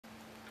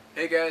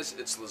Hey guys,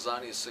 it's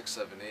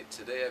Lasagna678.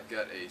 Today I've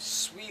got a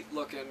sweet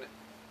looking,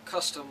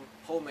 custom,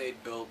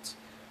 homemade built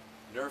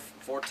Nerf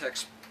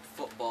Vortex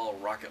football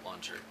rocket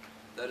launcher.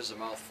 That is a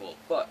mouthful,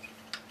 but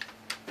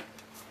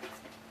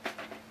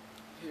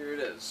here it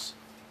is.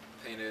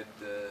 Painted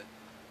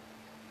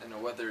in a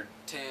weathered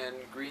tan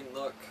green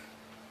look.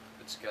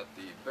 It's got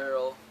the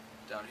barrel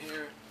down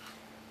here,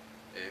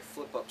 a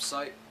flip up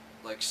sight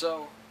like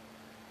so.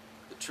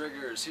 The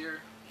trigger is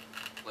here,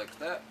 like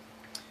that.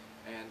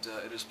 And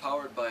it is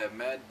powered by a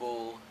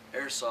Madbull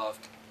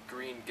Airsoft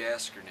green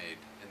gas grenade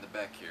in the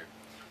back here.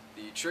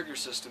 The trigger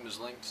system is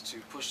linked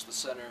to push the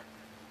center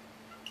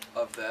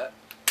of that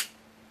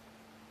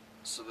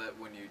so that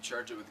when you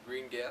charge it with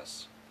green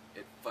gas,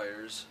 it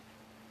fires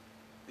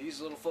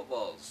these little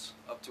footballs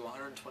up to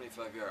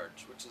 125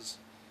 yards, which is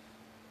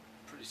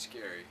pretty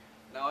scary.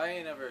 Now, I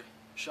ain't ever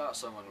shot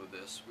someone with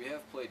this. We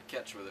have played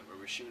catch with it, where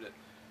we shoot it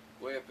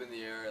way up in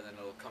the air and then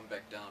it'll come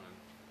back down and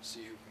see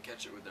who can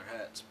catch it with their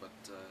hats. But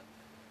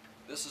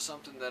this is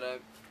something that I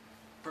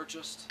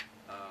purchased.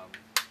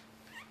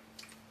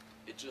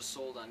 It just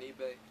sold on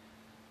eBay,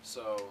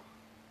 so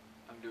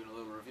I'm doing a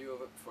little review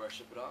of it before I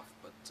ship it off.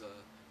 But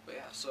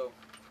yeah, so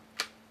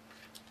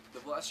the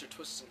blaster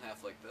twists in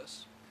half like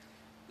this.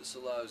 This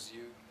allows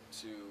you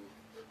to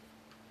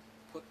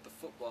put the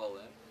football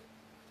in.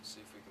 Let's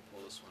see if we can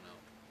pull this one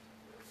out.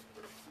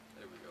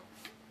 There we go.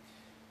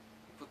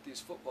 Put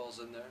these footballs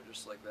in there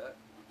just like that,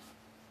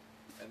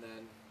 and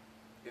then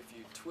if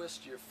you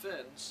twist your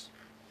fins,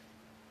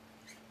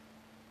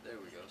 there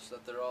we go, so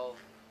that they're all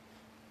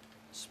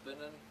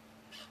spinning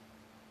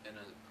in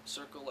a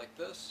circle like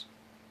this.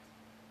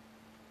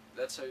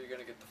 That's how you're going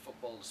to get the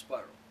football to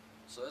spiral.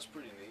 So that's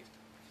pretty neat.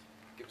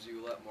 Gives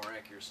you a lot more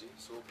accuracy.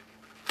 So we'll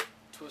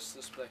twist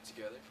this back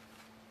together.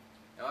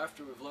 Now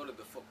after we've loaded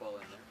the football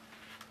in there,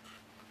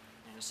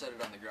 I'm going to set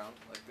it on the ground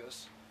like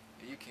this.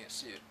 You can't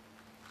see it.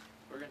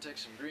 We're going to take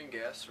some green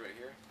gas right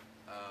here.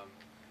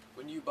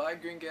 When you buy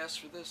green gas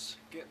for this,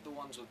 get the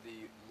ones with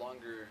the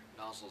longer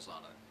nozzles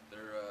on it.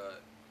 They're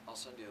I'll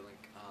send you a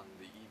link on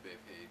the eBay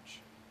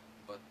page,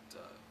 but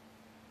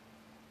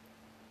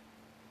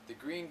the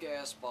green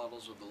gas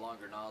bottles with the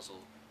longer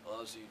nozzle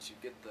allows you to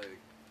get the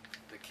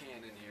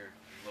can in here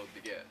and load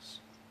the gas.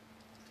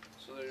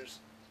 So there's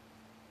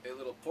a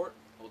little port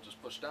we'll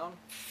just push down.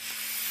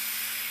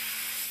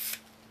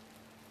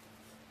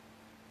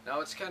 Now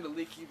it's kind of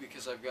leaky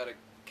because I've got a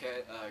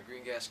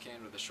green gas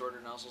can with the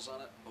shorter nozzles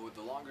on it, but with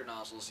the longer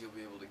nozzles you'll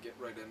be able to get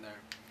right in there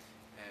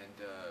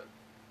and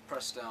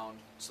press down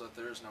so that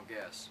there is no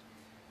gas.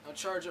 Now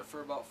charge it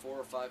for about 4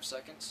 or 5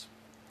 seconds,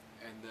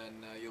 and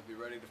then you'll be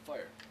ready to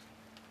fire.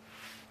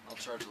 I'll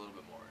charge a little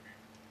bit more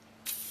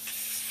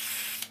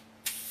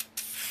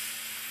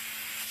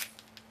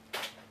in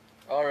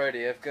here.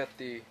 Alrighty, I've got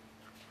the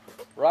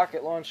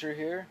rocket launcher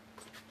here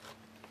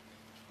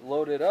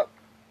loaded up.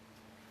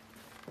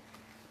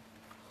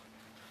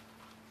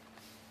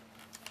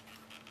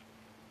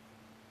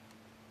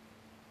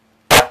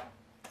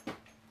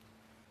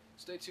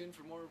 Stay tuned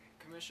for more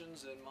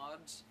commissions and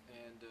mods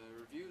and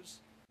reviews.